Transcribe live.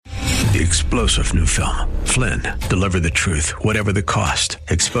The explosive new film, Flynn, deliver the truth, whatever the cost.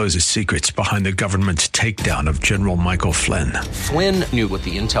 Exposes secrets behind the government's takedown of General Michael Flynn. Flynn knew what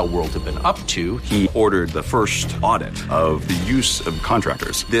the intel world had been up to. He ordered the first audit of the use of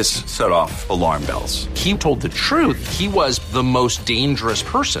contractors. This set off alarm bells. He told the truth. He was the most dangerous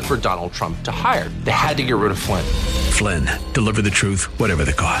person for Donald Trump to hire. They had to get rid of Flynn. Flynn, deliver the truth, whatever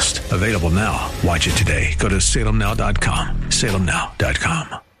the cost. Available now. Watch it today. Go to salemnow.com.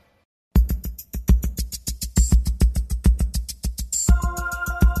 salemnow.com.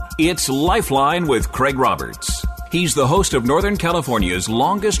 It's Lifeline with Craig Roberts. He's the host of Northern California's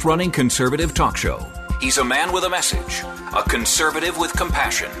longest-running conservative talk show. He's a man with a message, a conservative with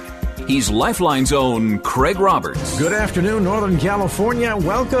compassion. He's Lifeline's own Craig Roberts. Good afternoon, Northern California.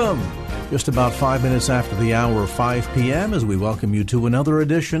 Welcome. Just about 5 minutes after the hour of 5 p.m. as we welcome you to another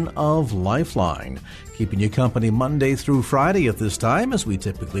edition of Lifeline. Keeping you company Monday through Friday at this time, as we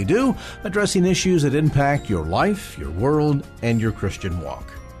typically do, addressing issues that impact your life, your world, and your Christian walk.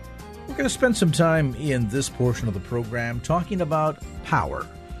 We're going to spend some time in this portion of the program talking about power.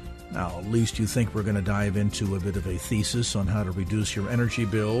 Now, at least you think we're going to dive into a bit of a thesis on how to reduce your energy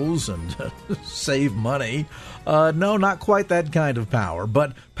bills and save money. No, not quite that kind of power,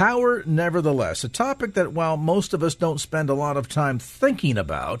 but power nevertheless. A topic that, while most of us don't spend a lot of time thinking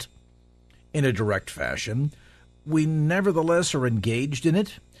about in a direct fashion, we nevertheless are engaged in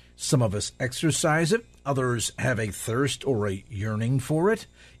it. Some of us exercise it. Others have a thirst or a yearning for it.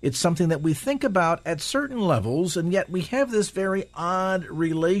 It's something that we think about at certain levels, and yet we have this very odd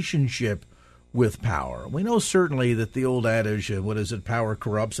relationship with power. We know certainly that the old adage, power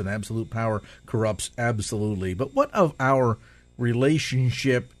corrupts, and absolute power corrupts absolutely. But what of our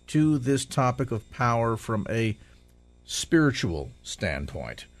relationship to this topic of power from a spiritual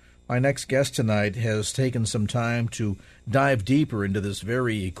standpoint? My next guest tonight has taken some time to dive deeper into this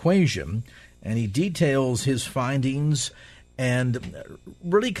very equation, and he details his findings and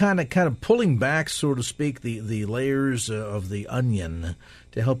really kind of pulling back, so to speak, the layers of the onion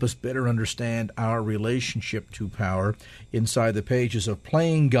to help us better understand our relationship to power inside the pages of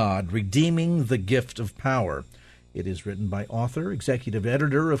Playing God, Redeeming the Gift of Power. It is written by author, executive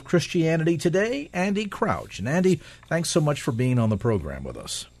editor of Christianity Today, Andy Crouch. And Andy, thanks so much for being on the program with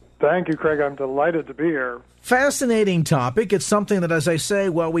us. Thank you, Craig. I'm delighted to be here. Fascinating topic. It's something that, as I say,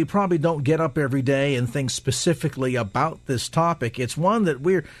 well, we probably don't get up every day and think specifically about this topic. It's one that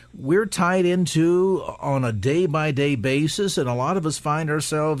we're tied into on a day-by-day basis, and a lot of us find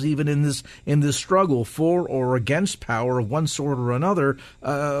ourselves even in this struggle for or against power of one sort or another,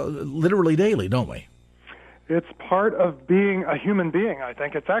 literally daily, don't we? It's part of being a human being, I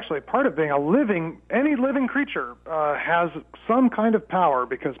think. It's actually part of being any living creature has some kind of power,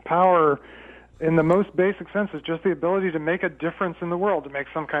 because power, in the most basic sense, is just the ability to make a difference in the world, to make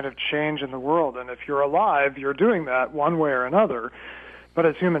some kind of change in the world. And if you're alive, you're doing that one way or another. But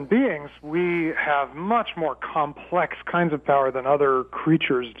as human beings, we have much more complex kinds of power than other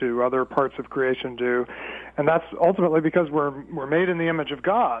creatures do, other parts of creation do. And that's ultimately because we're made in the image of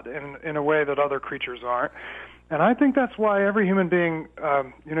God in a way that other creatures aren't. And I think that's why every human being,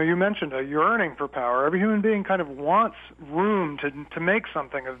 you mentioned a yearning for power. Every human being kind of wants room to make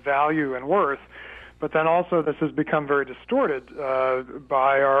something of value and worth. But then also this has become very distorted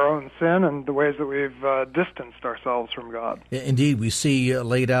by our own sin and the ways that we've distanced ourselves from God. Indeed, we see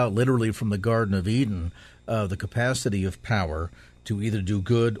laid out literally from the Garden of Eden the capacity of power to either do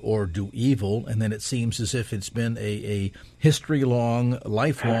good or do evil, and then it seems as if it's been a history-long,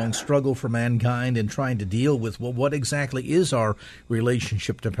 lifelong struggle for mankind in trying to deal with, well, what exactly is our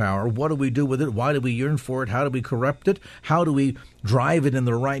relationship to power? What do we do with it? Why do we yearn for it? How do we corrupt it? How do we drive it in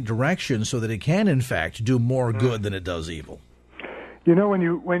the right direction so that it can, in fact, do more good than it does evil? You know, when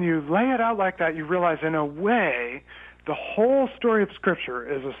you lay it out like that, you realize, in a way, the whole story of Scripture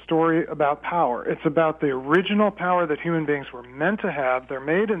is a story about power. It's about the original power that human beings were meant to have. They're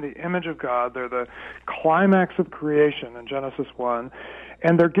made in the image of God. They're the climax of creation in Genesis 1.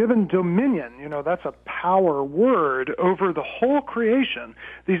 And they're given dominion. That's a power word over the whole creation.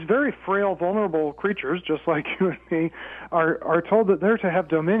 These very frail, vulnerable creatures, just like you and me, are told that they're to have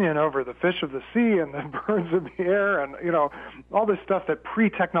dominion over the fish of the sea and the birds of the air and, all this stuff that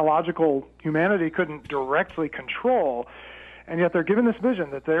pre-technological humanity couldn't directly control. And yet they're given this vision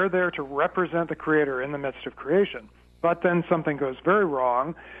that they're there to represent the Creator in the midst of creation. But then something goes very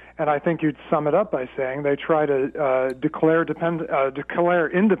wrong, and I think you'd sum it up by saying they try to declare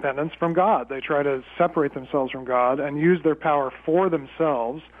independence from God. They try to separate themselves from God and use their power for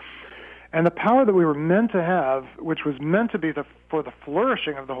themselves. And the power that we were meant to have, which was meant to be for the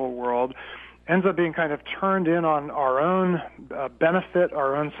flourishing of the whole world, ends up being kind of turned in on our own benefit,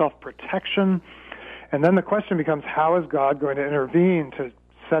 our own self-protection. And then the question becomes, how is God going to intervene to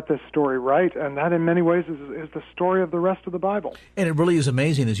set this story right? And that in many ways is the story of the rest of the Bible. And it really is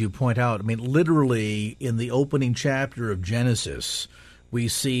amazing, as you point out. I mean, literally in the opening chapter of Genesis, we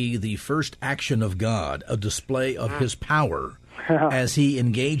see the first action of God, a display of his power as he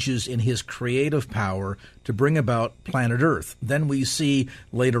engages in his creative power to bring about planet Earth. Then we see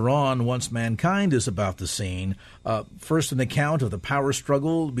later on, once mankind is about the scene, first an account of the power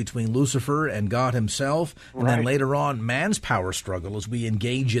struggle between Lucifer and God himself, and then later on man's power struggle as we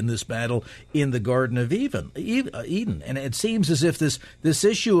engage in this battle in the Garden of Eden. And it seems as if this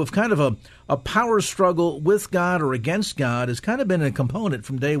issue of kind of a power struggle with God or against God has kind of been a component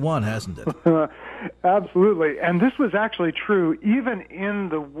from day one, hasn't it? Absolutely. And this was actually true even in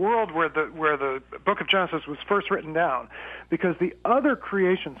the world where the book of Genesis was first written down, because the other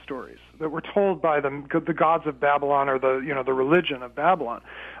creation stories that were told by the gods of Babylon, or the religion of Babylon,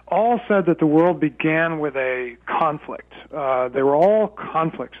 all said that the world began with a conflict. They were all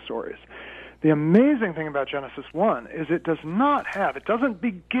conflict stories. The amazing thing about Genesis 1 is it doesn't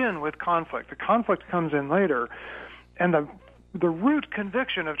begin with conflict. The conflict comes in later, and the root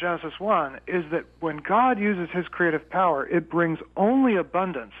conviction of Genesis 1 is that when God uses his creative power, it brings only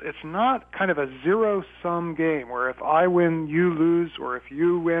abundance. It's not kind of a zero-sum game where if I win, you lose, or if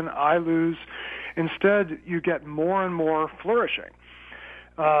you win, I lose. Instead, you get more and more flourishing.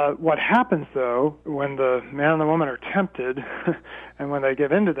 What happens, though, when the man and the woman are tempted, and when they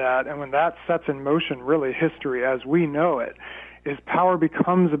give into that, and when that sets in motion really history as we know it, is power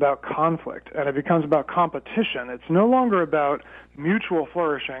becomes about conflict, and it becomes about competition. It's no longer about mutual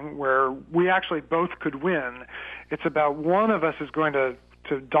flourishing, where we actually both could win. It's about one of us is going to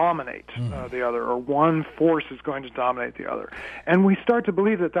dominate the other, or one force is going to dominate the other. And we start to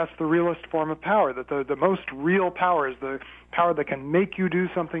believe that that's the realest form of power, that the most real power is the power that can make you do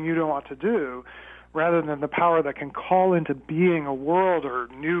something you don't want to do, rather than the power that can call into being a world or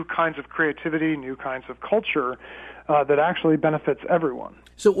new kinds of creativity, new kinds of culture that actually benefits everyone.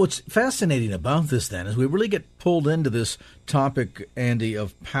 So what's fascinating about this, then, is we really get pulled into this topic, Andy,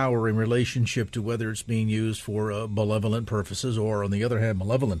 of power in relationship to whether it's being used for malevolent purposes or, on the other hand,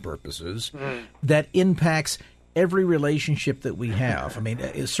 malevolent purposes, that impacts every relationship that we have. I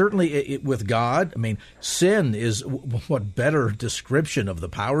mean, certainly with God, I mean, sin is what better description of the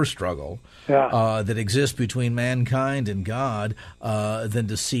power struggle that exists between mankind and God than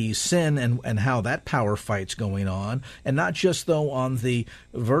to see sin and how that power fight's going on. And not just, though, on the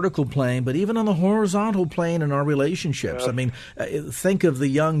vertical plane, but even on the horizontal plane in our relationships. I mean, think of the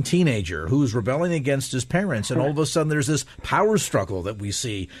young teenager who's rebelling against his parents, and all of a sudden there's this power struggle that we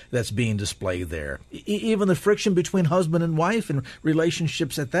see that's being displayed there. Even the friction between husband and wife and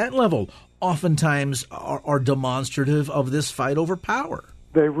relationships at that level oftentimes are demonstrative of this fight over power.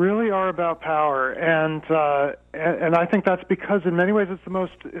 They really are about power, and I think that's because in many ways it's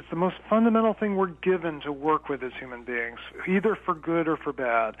the most fundamental thing we're given to work with as human beings, either for good or for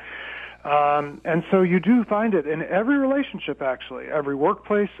bad. And so you do find it in every relationship, actually, every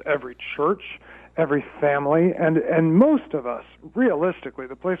workplace, every church, every family, and most of us, realistically,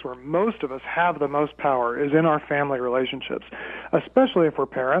 the place where most of us have the most power is in our family relationships, especially if we're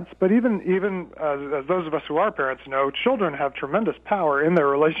parents. But even as those of us who are parents know, children have tremendous power in their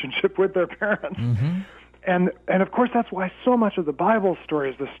relationship with their parents. And of course, that's why so much of the Bible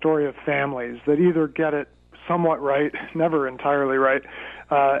story is the story of families that either get it somewhat right, never entirely right,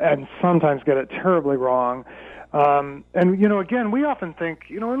 and sometimes get it terribly wrong. And, again, we often think,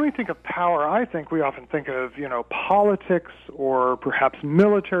 when we think of power, I think we often think of, politics or perhaps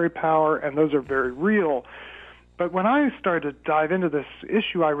military power, and those are very real. But when I started to dive into this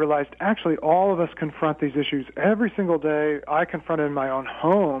issue, I realized actually all of us confront these issues every single day. I confront it in my own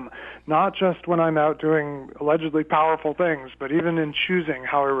home, not just when I'm out doing allegedly powerful things, but even in choosing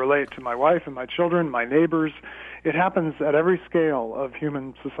how I relate to my wife and my children, my neighbors. It happens at every scale of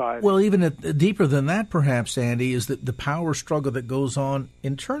human society. Well, even deeper than that, perhaps, Andy, is the power struggle that goes on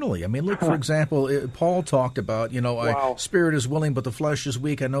internally. I mean, look, for example, Paul talked about, Wow. Spirit is willing, but the flesh is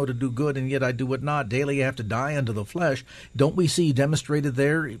weak. I know to do good, and yet I do it not. Daily I have to die unto the flesh. Don't we see demonstrated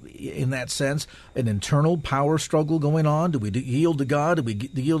there, in that sense, an internal power struggle going on? Do we yield to God? Do we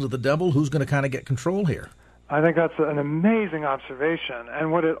yield to the devil? Who's going to kind of get control here? I think that's an amazing observation.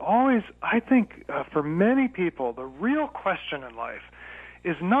 And what it always, I think, for many people, the real question in life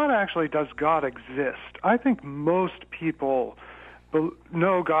is not actually, does God exist? I think most people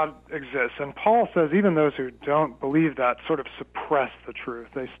know God exists. And Paul says even those who don't believe that sort of suppress the truth.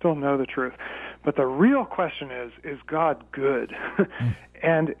 They still know the truth. But the real question is God good?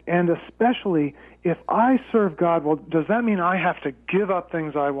 And especially if I serve God, well, does that mean I have to give up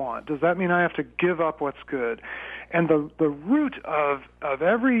things I want? Does that mean I have to give up what's good? And the root of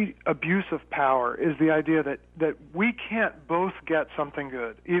every abuse of power is the idea that we can't both get something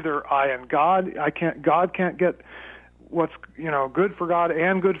good. Either I and God, God can't get what's good for God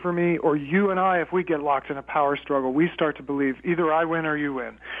and good for me, or you and I, if we get locked in a power struggle, we start to believe either I win or you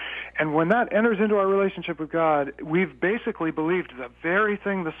win. And when that enters into our relationship with God, we've basically believed the very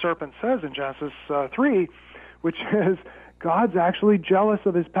thing the serpent says in Genesis 3, which is God's actually jealous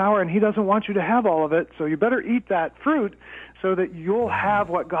of his power, and he doesn't want you to have all of it, so you better eat that fruit so that you'll have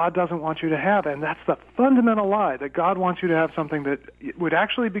what God doesn't want you to have. And that's the fundamental lie, that God wants you to have something that would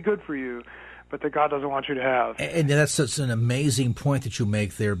actually be good for you, but that God doesn't want you to have. And that's such an amazing point that you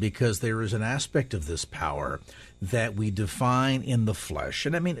make there, because there is an aspect of this power that we define in the flesh.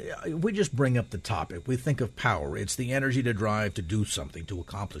 And I mean, we just bring up the topic. We think of power. It's the energy to drive, to do something, to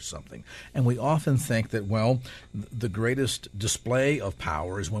accomplish something. And we often think that, well, the greatest display of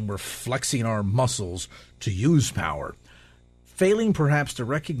power is when we're flexing our muscles to use power, failing perhaps to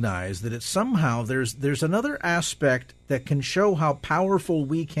recognize that it's somehow there's another aspect that can show how powerful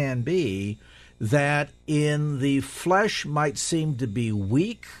we can be, that in the flesh might seem to be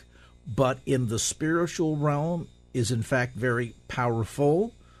weak, but in the spiritual realm is in fact very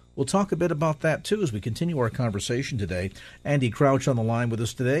powerful. We'll talk a bit about that too as we continue our conversation today. Andy Crouch on the line with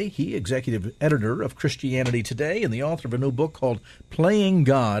us today. He, executive editor of Christianity Today and the author of a new book called Playing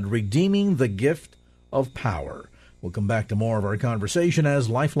God, Redeeming the Gift of Power. We'll come back to more of our conversation as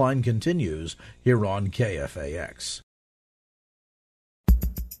Lifeline continues here on KFAX.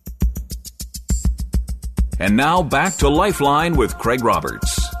 And now back to Lifeline with Craig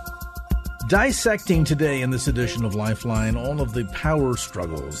Roberts. Dissecting today in this edition of Lifeline all of the power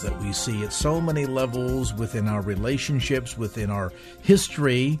struggles that we see at so many levels within our relationships, within our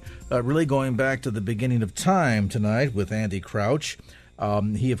history, really going back to the beginning of time tonight with Andy Crouch.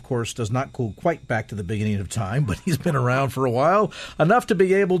 He, of course, does not go quite back to the beginning of time, but he's been around for a while, enough to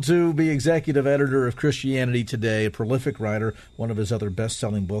be able to be executive editor of Christianity Today, a prolific writer. One of his other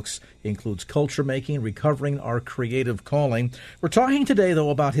best-selling books includes Culture Making, Recovering Our Creative Calling. We're talking today, though,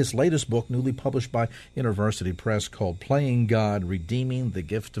 about his latest book, newly published by InterVarsity Press, called Playing God, Redeeming the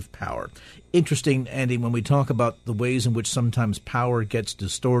Gift of Power. Interesting, Andy, when we talk about the ways in which sometimes power gets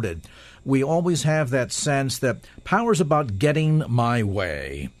distorted, we always have that sense that power's about getting my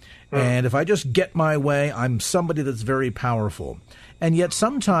way. And if I just get my way, I'm somebody that's very powerful. And yet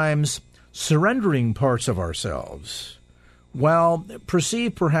sometimes surrendering parts of ourselves, while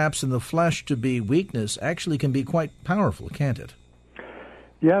perceived perhaps in the flesh to be weakness, actually can be quite powerful, can't it?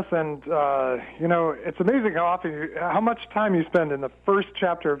 Yes, and it's amazing how much time you spend in the first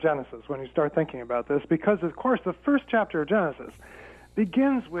chapter of Genesis when you start thinking about this, because, of course, the first chapter of Genesis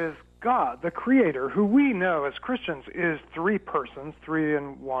begins with God, the Creator, who we know as Christians is three persons, 3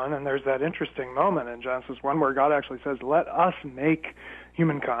 in 1, and there's that interesting moment in Genesis 1 where God actually says, let us make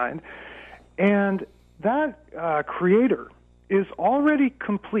humankind. And that Creator is already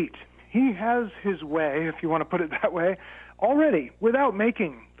complete. He has his way, if you want to put it that way, already, without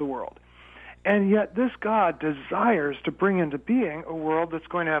making the world. And yet this God desires to bring into being a world that's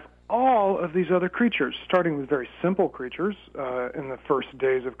going to have all of these other creatures, starting with very simple creatures in the first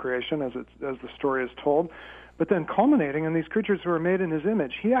days of creation, as the story is told, but then culminating in these creatures who are made in his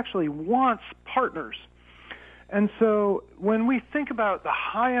image. He actually wants partners. And so when we think about the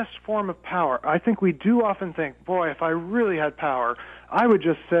highest form of power, I think we do often think, boy, if I really had power, I would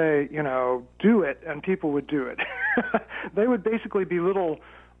just say, do it, and people would do it. They would basically be little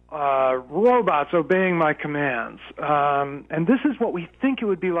robots obeying my commands. And this is what we think it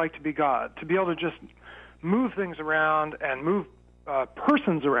would be like to be God, to be able to just move things around and move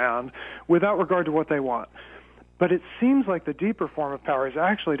persons around without regard to what they want. But it seems like the deeper form of power is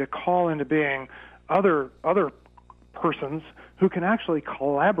actually to call into being other persons who can actually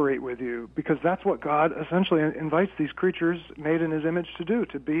collaborate with you, because that's what God essentially invites these creatures made in his image to do,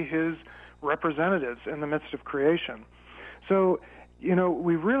 to be his representatives in the midst of creation. So,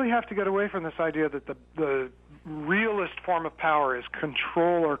 we really have to get away from this idea that the realist form of power is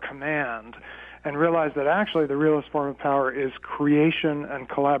control or command, and realize that actually the realist form of power is creation and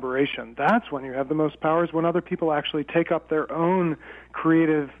collaboration. That's when you have the most power, is when other people actually take up their own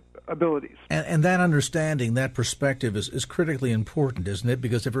creative abilities. And that understanding, that perspective is critically important, isn't it?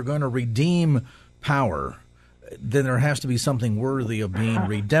 Because if we're going to redeem power, then there has to be something worthy of being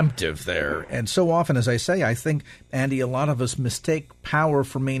redemptive there. And so often, as I say, I think, Andy, a lot of us mistake power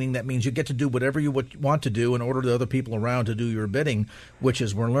for meaning that means you get to do whatever you want to do and order the other people around to do your bidding, which,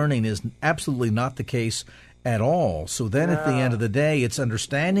 as we're learning, is absolutely not the case at all. So then at the end of the day, it's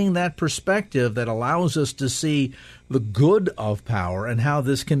understanding that perspective that allows us to see the good of power and how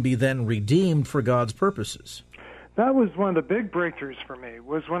this can be then redeemed for God's purposes. That was one of the big breakthroughs for me,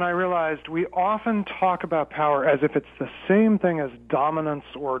 was when I realized we often talk about power as if it's the same thing as dominance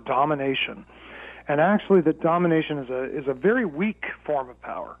or domination. And actually that domination is a very weak form of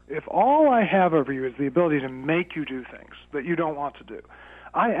power. If all I have over you is the ability to make you do things that you don't want to do,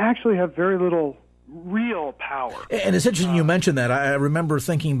 I actually have very little real power. And it's interesting you mentioned that. I remember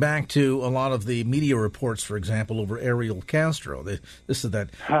thinking back to a lot of the media reports, for example, over Ariel Castro. This is that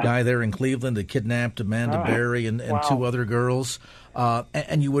guy there in Cleveland that kidnapped Amanda Berry and two other girls.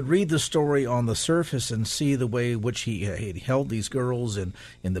 And you would read the story on the surface and see the way in which he held these girls in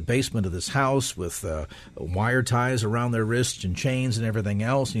the basement of this house with wire ties around their wrists and chains and everything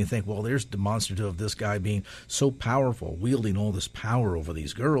else. And you think, well, there's demonstrative of this guy being so powerful, wielding all this power over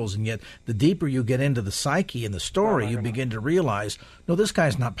these girls. And yet the deeper you get into the psyche and the story, you begin to realize, no, this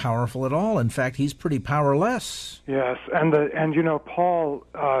guy's not powerful at all. In fact, he's pretty powerless. Yes, and you know, Paul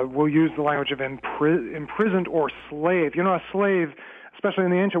will use the language of imprisoned or slave. You know, a slave, especially in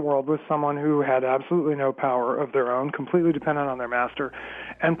the ancient world, was someone who had absolutely no power of their own, completely dependent on their master.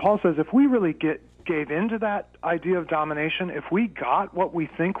 And Paul says if we really gave into that idea of domination, if we got what we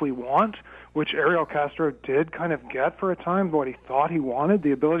think we want, which Ariel Castro did kind of get for a time, what he thought he wanted,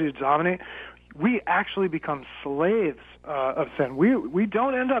 the ability to dominate, we actually become slaves of sin. We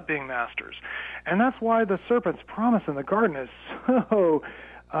don't end up being masters. And that's why the serpent's promise in the garden is so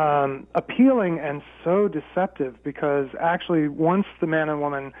appealing and so deceptive, because actually once the man and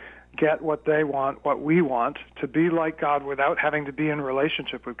woman get what they want, what we want, to be like God without having to be in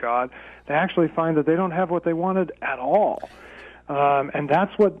relationship with God, they actually find that they don't have what they wanted at all. And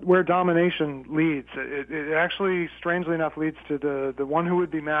that's where domination leads. It actually, strangely enough, leads to the one who would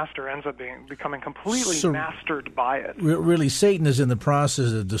be master ends up becoming completely mastered by it. Really, Satan is in the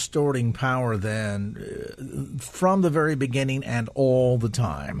process of distorting power then from the very beginning and all the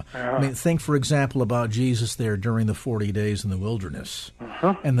time. I mean, think, for example, about Jesus there during the 40 days in the wilderness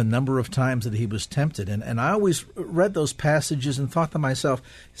and the number of times that he was tempted. And I always read those passages and thought to myself,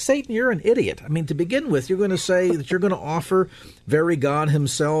 Satan, you're an idiot. I mean, to begin with, you're going to say that you're going to offer very God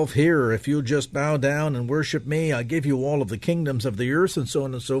himself, here, if you'll just bow down and worship me, I'll give you all of the kingdoms of the earth, and so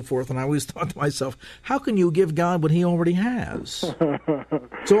on and so forth. And I always thought to myself, how can you give God what he already has?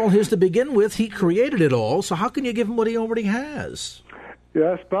 It's all his to begin with. He created it all, so how can you give him what he already has?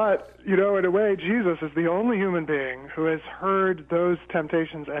 Yes, but, you know, in a way, Jesus is the only human being who has heard those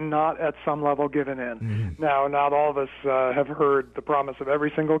temptations and not at some level given in. Mm-hmm. Now, not all of us have heard the promise of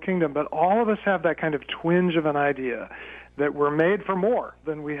every single kingdom, but all of us have that kind of twinge of an idea that we're made for more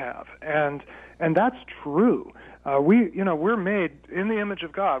than we have. And that's true. We're made in the image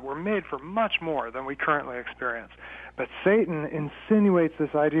of God. We're made for much more than we currently experience. But Satan insinuates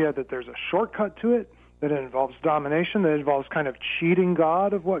this idea that there's a shortcut to it, that it involves domination, that it involves kind of cheating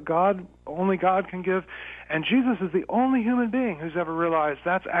God of what only God can give. And Jesus is the only human being who's ever realized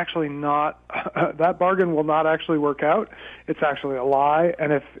that's actually not, that bargain will not actually work out. It's actually a lie.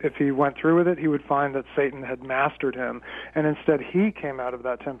 And if he went through with it, he would find that Satan had mastered him. And instead he came out of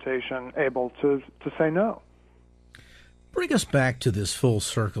that temptation able to say no. Bring us back to this full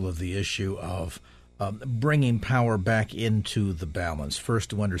circle of the issue of bringing power back into the balance.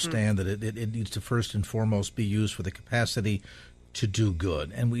 First, to understand that it needs to first and foremost be used for the capacity to do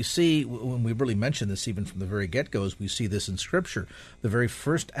good. And we see, when we really mention this even from the very get-goes, we see this in Scripture. The very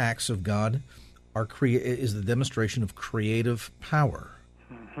first acts of God is the demonstration of creative power.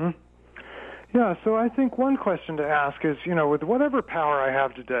 Mm-hmm. Yeah, so I think one question to ask is, with whatever power I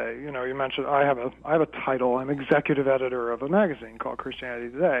have today, you mentioned I have a title. I'm executive editor of a magazine called Christianity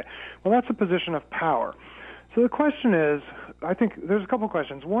Today. Well, that's a position of power. So the question is, I think there's a couple of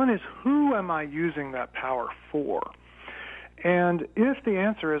questions. One is, who am I using that power for? And if the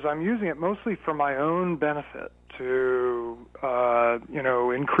answer is I'm using it mostly for my own benefit, to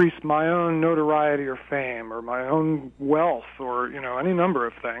increase my own notoriety or fame or my own wealth or any number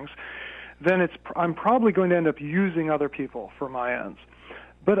of things, then I'm probably going to end up using other people for my ends.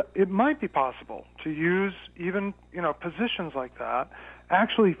 But it might be possible to use even positions like that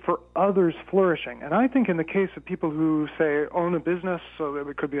actually for others flourishing. And I think in the case of people who, say, own a business, so that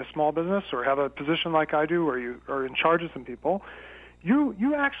it could be a small business, or have a position like I do where you are in charge of some people,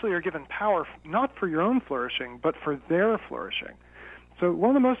 you actually are given power not for your own flourishing, but for their flourishing. So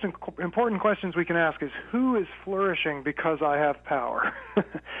one of the most important questions we can ask is, who is flourishing because I have power?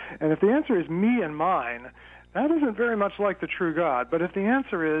 And if the answer is me and mine, that isn't very much like the true God. But if the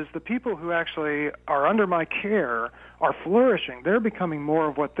answer is the people who actually are under my care are flourishing, they're becoming more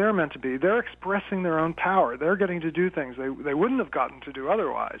of what they're meant to be, they're expressing their own power, they're getting to do things they wouldn't have gotten to do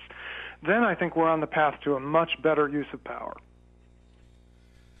otherwise, then I think we're on the path to a much better use of power.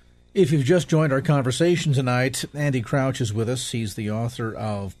 If you've just joined our conversation tonight, Andy Crouch is with us. He's the author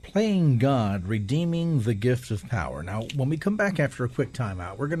of Playing God, Redeeming the Gift of Power. Now, when we come back after a quick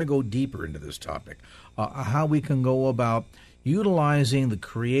timeout, we're going to go deeper into this topic, how we can go about utilizing the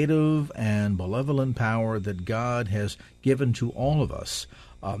creative and benevolent power that God has given to all of us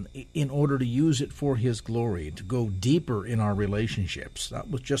in order to use it for His glory, to go deeper in our relationships,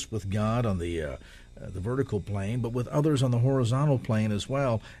 not just with God on the vertical plane, but with others on the horizontal plane as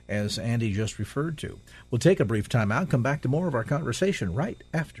well, as Andy just referred to. We'll take a brief time out, come back to more of our conversation right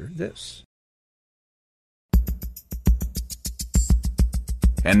after this.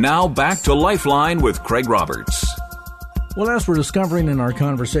 And now back to Lifeline with Craig Roberts. Well, as we're discovering in our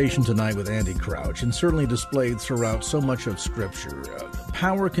conversation tonight with Andy Crouch, and certainly displayed throughout so much of Scripture,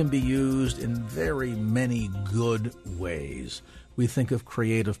 power can be used in very many good ways. We think of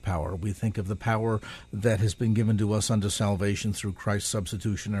creative power. We think of the power that has been given to us unto salvation through Christ's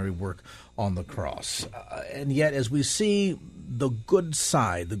substitutionary work on the cross. And yet, as we see the good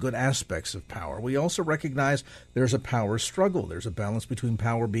side, the good aspects of power, we also recognize there's a power struggle. There's a balance between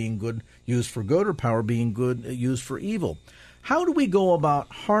power being good, used for good, or power being good, used for evil. How do we go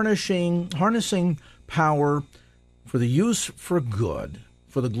about harnessing power for the use for good,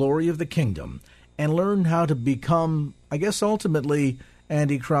 for the glory of the kingdom, and learn how to become, I guess, ultimately,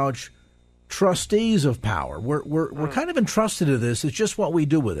 Andy Crouch, trustees of power? We're kind of entrusted to this. It's just what we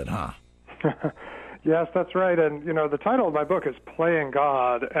do with it, huh? Yes, that's right. And, the title of my book is Playing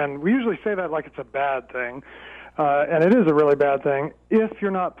God, and we usually say that like it's a bad thing, and it is a really bad thing if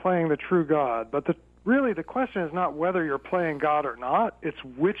you're not playing the true God. But really the question is not whether you're playing God or not, it's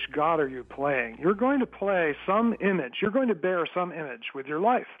which God are you playing. You're going to play some image. You're going to bear some image with your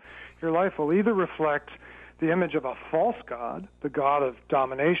life. Your life will either reflect the image of a false God, the God of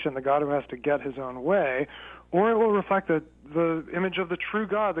domination, the God who has to get his own way, or it will reflect the image of the true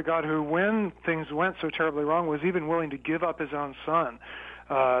God, the God who, when things went so terribly wrong, was even willing to give up his own son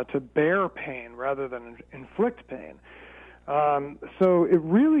to bear pain rather than inflict pain. So it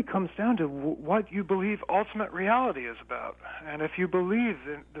really comes down to what you believe ultimate reality is about. And if you believe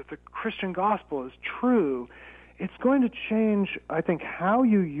that the Christian gospel is true, it's going to change, I think, how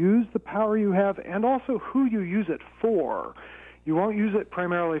you use the power you have and also who you use it for. You won't use it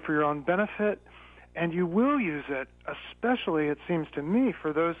primarily for your own benefit, and you will use it, especially, it seems to me,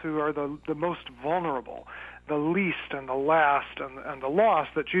 for those who are the most vulnerable, the least and the last and the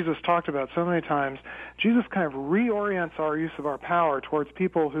lost that Jesus talked about so many times. Jesus kind of reorients our use of our power towards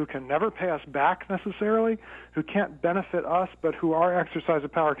people who can never pay us back necessarily, who can't benefit us, but who our exercise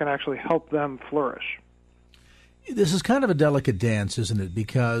of power can actually help them flourish. This is kind of a delicate dance, isn't it?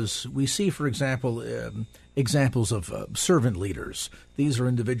 Because we see, for example, examples of servant leaders. These are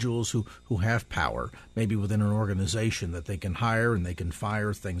individuals who have power, maybe within an organization that they can hire and they can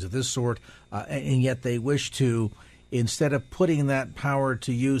fire, things of this sort, and yet they wish to, instead of putting that power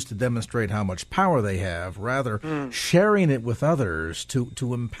to use to demonstrate how much power they have, rather sharing it with others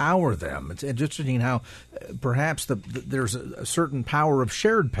to empower them. It's interesting how perhaps there's a certain power of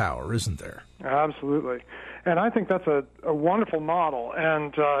shared power, isn't there? Absolutely. And I think that's a wonderful model.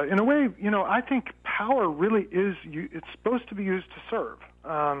 And in a way, I think power really it's supposed to be used to serve.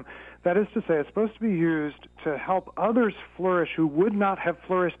 That is to say, it's supposed to be used to help others flourish who would not have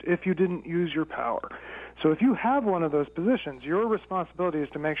flourished if you didn't use your power. So if you have one of those positions, your responsibility is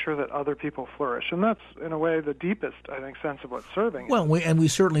to make sure that other people flourish. And that's, in a way, the deepest, I think, sense of what serving is. Well, we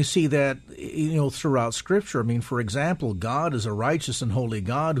certainly see that, throughout Scripture. I mean, for example, God is a righteous and holy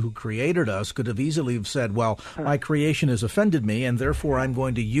God who created us, could have easily have said, well, my creation has offended me, and therefore I'm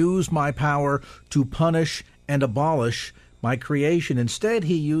going to use my power to punish and abolish my creation. Instead,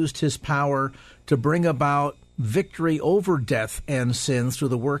 he used his power to bring about victory over death and sin through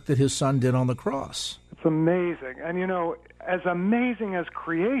the work that his son did on the cross. It's amazing. And, as amazing as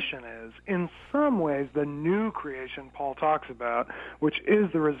creation is, in some ways the new creation Paul talks about, which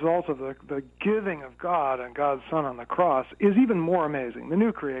is the result of the giving of God and God's Son on the cross, is even more amazing. The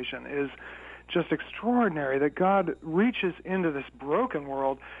new creation is just extraordinary, that God reaches into this broken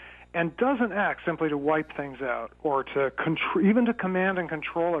world and doesn't act simply to wipe things out or to even to command and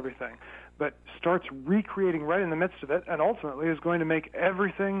control everything, but starts recreating right in the midst of it, and ultimately is going to make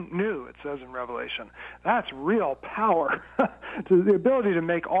everything new, it says in Revelation. That's real power. To the ability to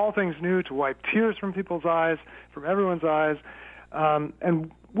make all things new, to wipe tears from people's eyes, from everyone's eyes.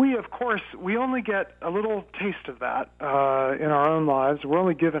 And we, of course, we only get a little taste of that in our own lives. We're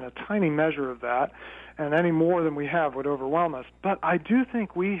only given a tiny measure of that, and any more than we have would overwhelm us. But I do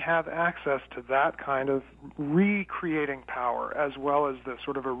think we have access to that kind of recreating power, as well as the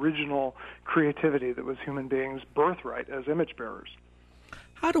sort of original creativity that was human beings' birthright as image bearers.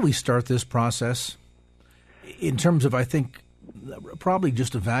 How do we start this process in terms of, I think, probably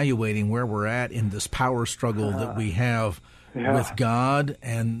just evaluating where we're at in this power struggle that we have with God,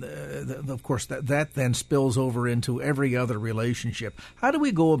 and of course that then spills over into every other relationship. How do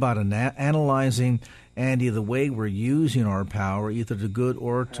we go about analyzing, Andy, the way we're using our power, either to good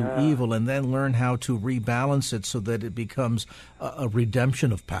or to evil, and then learn how to rebalance it so that it becomes a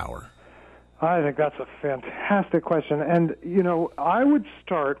redemption of power? I think that's a fantastic question, and I would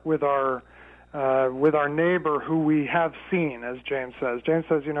start with our neighbor who we have seen, as James says. James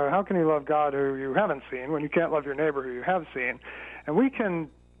says, how can you love God who you haven't seen when you can't love your neighbor who you have seen? And we can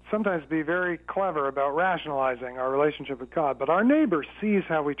sometimes be very clever about rationalizing our relationship with God, but our neighbor sees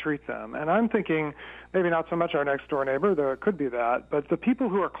how we treat them. And I'm thinking maybe not so much our next door neighbor, though it could be that, but the people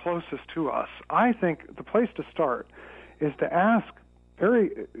who are closest to us. I think the place to start is to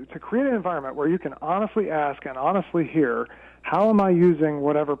create an environment where you can honestly ask and honestly hear, how am I using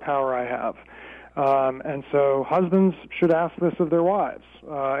whatever power I have? And so husbands should ask this of their wives,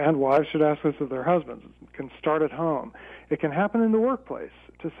 and wives should ask this of their husbands. It can start at home. It can happen in the workplace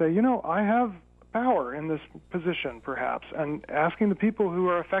to say, I have power in this position, perhaps, and asking the people who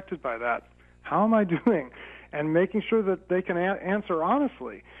are affected by that, how am I doing? And making sure that they can answer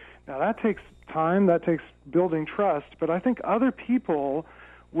honestly. Now, that takes time, that takes building trust, but I think other people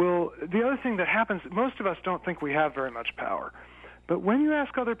will. The other thing that happens, most of us don't think we have very much power. But when you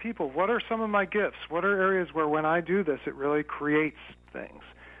ask other people, what are some of my gifts? What are areas where when I do this, it really creates things?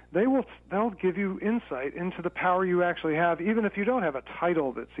 They'll give you insight into the power you actually have, even if you don't have a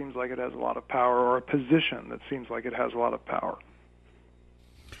title that seems like it has a lot of power or a position that seems like it has a lot of power.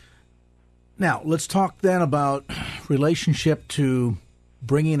 Now, let's talk then about relationship to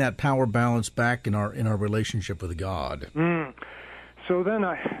bringing that power balance back in our relationship with God. So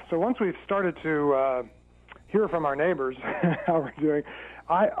once we've started to hear from our neighbors how we're doing,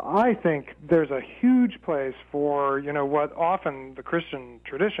 I think there's a huge place for what often the Christian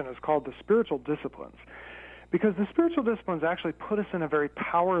tradition is called the spiritual disciplines, because the spiritual disciplines actually put us in a very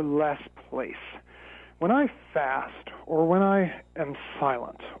powerless place. When I fast, or when I am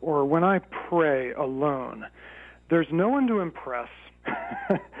silent, or when I pray alone, there's no one to impress.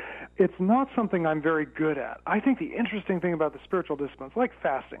 It's not something I'm very good at. I think the interesting thing about the spiritual disciplines, like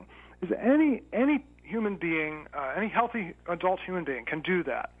fasting, is any human being, any healthy adult human being can do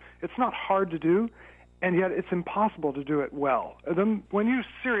that. It's not hard to do, and yet it's impossible to do it well. When you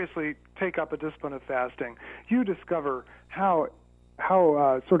seriously take up a discipline of fasting, you discover how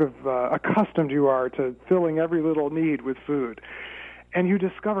accustomed you are to filling every little need with food, and you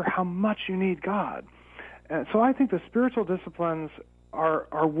discover how much you need God. And so I think the spiritual disciplines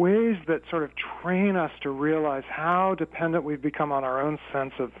are ways that sort of train us to realize how dependent we've become on our own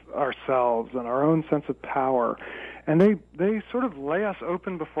sense of ourselves and our own sense of power. And they sort of lay us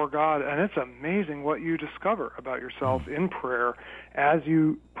open before God, and it's amazing what you discover about yourself in prayer as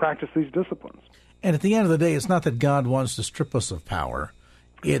you practice these disciplines. And at the end of the day, it's not that God wants to strip us of power.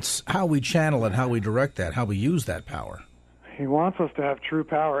 It's how we channel it, how we direct that, how we use that power. He wants us to have true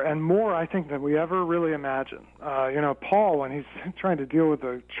power, and more, I think, than we ever really imagine. Paul, when he's trying to deal with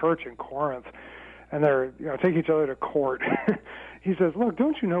the church in Corinth, and they're take each other to court, he says, "Look,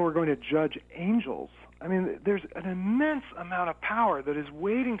 don't you know we're going to judge angels?" I mean, there's an immense amount of power that is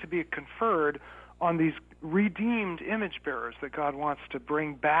waiting to be conferred on these redeemed image bearers that God wants to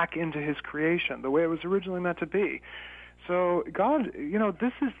bring back into His creation, the way it was originally meant to be. So God,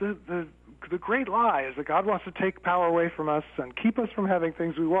 this is the great lie, is that God wants to take power away from us and keep us from having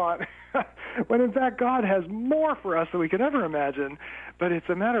things we want, when in fact God has more for us than we could ever imagine. But it's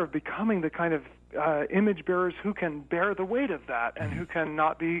a matter of becoming the kind of image bearers who can bear the weight of that and who can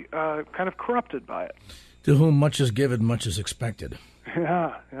not be kind of corrupted by it. To whom much is given, much is expected.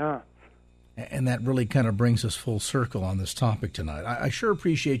 Yeah. And that really kind of brings us full circle on this topic tonight. I sure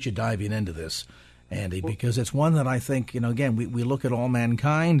appreciate you diving into this, Andy, because it's one that I think, again, we look at all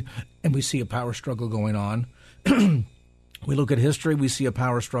mankind and we see a power struggle going on. We look at history, we see a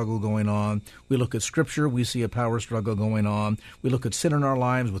power struggle going on. We look at Scripture, we see a power struggle going on. We look at sin in our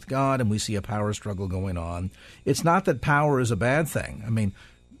lives with God, and we see a power struggle going on. It's not that power is a bad thing. I mean,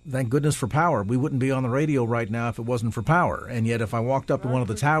 thank goodness for power. We wouldn't be on the radio right now if it wasn't for power. And yet if I walked up to one of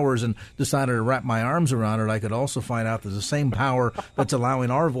the towers and decided to wrap my arms around it, I could also find out that the same power that's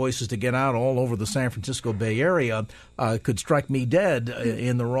allowing our voices to get out all over the San Francisco Bay Area could strike me dead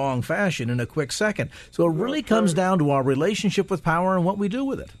in the wrong fashion in a quick second. So it really comes down to our relationship with power and what we do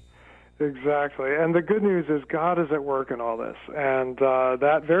with it. Exactly. And the good news is God is at work in all this. And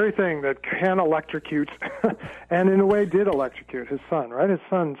that very thing that can electrocute, and in a way did electrocute his son, right? His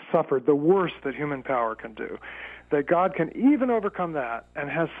son suffered the worst that human power can do. That God can even overcome that and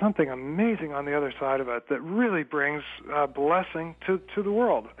has something amazing on the other side of it that really brings blessing to the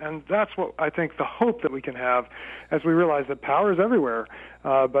world. And that's what I think the hope that we can have as we realize that power is everywhere,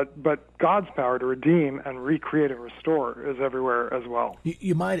 but God's power to redeem and recreate and restore is everywhere as well.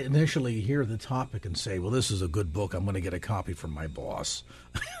 You might initially hear the topic and say, well, this is a good book. I'm going to get a copy from my boss.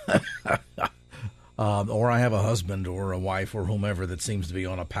 Or I have a husband or a wife or whomever that seems to be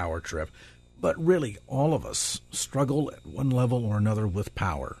on a power trip. But really, all of us struggle at one level or another with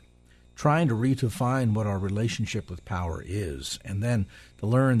power, trying to redefine what our relationship with power is, and then to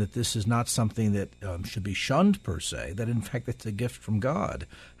learn that this is not something that should be shunned per se, that in fact it's a gift from God.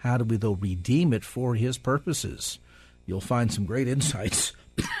 How do we, though, redeem it for his purposes? You'll find some great insights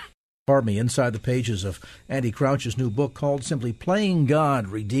inside the pages of Andy Crouch's new book called simply Playing God,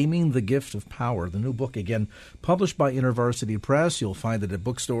 Redeeming the Gift of Power. The new book, again, published by InterVarsity Press. You'll find it at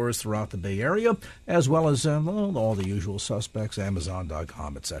bookstores throughout the Bay Area, as well as all the usual suspects,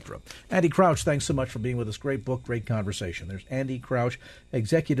 Amazon.com, etc. Andy Crouch, thanks so much for being with us. Great book, great conversation. There's Andy Crouch,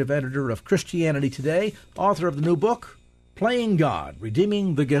 executive editor of Christianity Today, author of the new book, Playing God,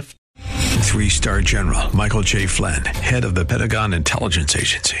 Redeeming the Gift. 3-star General Michael J. Flynn, head of the Pentagon Intelligence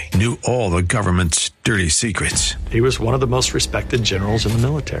Agency, knew all the government's dirty secrets. He was one of the most respected generals in the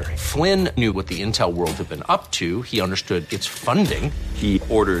military. Flynn knew what the intel world had been up to. He understood its funding. He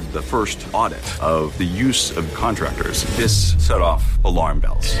ordered the first audit of the use of contractors. This set off alarm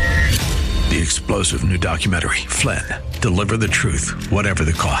bells. The explosive new documentary, Flynn, Deliver the Truth, Whatever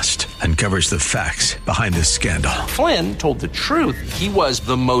the Cost, uncovers the facts behind this scandal. Flynn told the truth. He was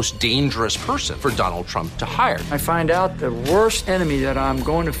the most dangerous person for Donald Trump to hire. I find out the worst enemy that I'm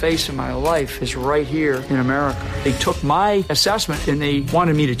going to face in my life is right here in America. They took my assessment and they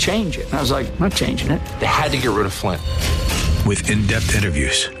wanted me to change it. And I was like, I'm not changing it. They had to get rid of Flynn. With in-depth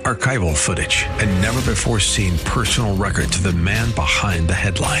interviews, archival footage, and never-before-seen personal records of the man behind the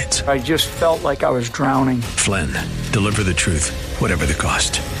headlines. I just felt like I was drowning. Flynn, Deliver the Truth, Whatever the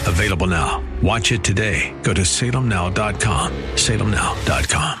Cost. Available now. Watch it today. Go to salemnow.com.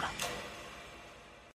 salemnow.com.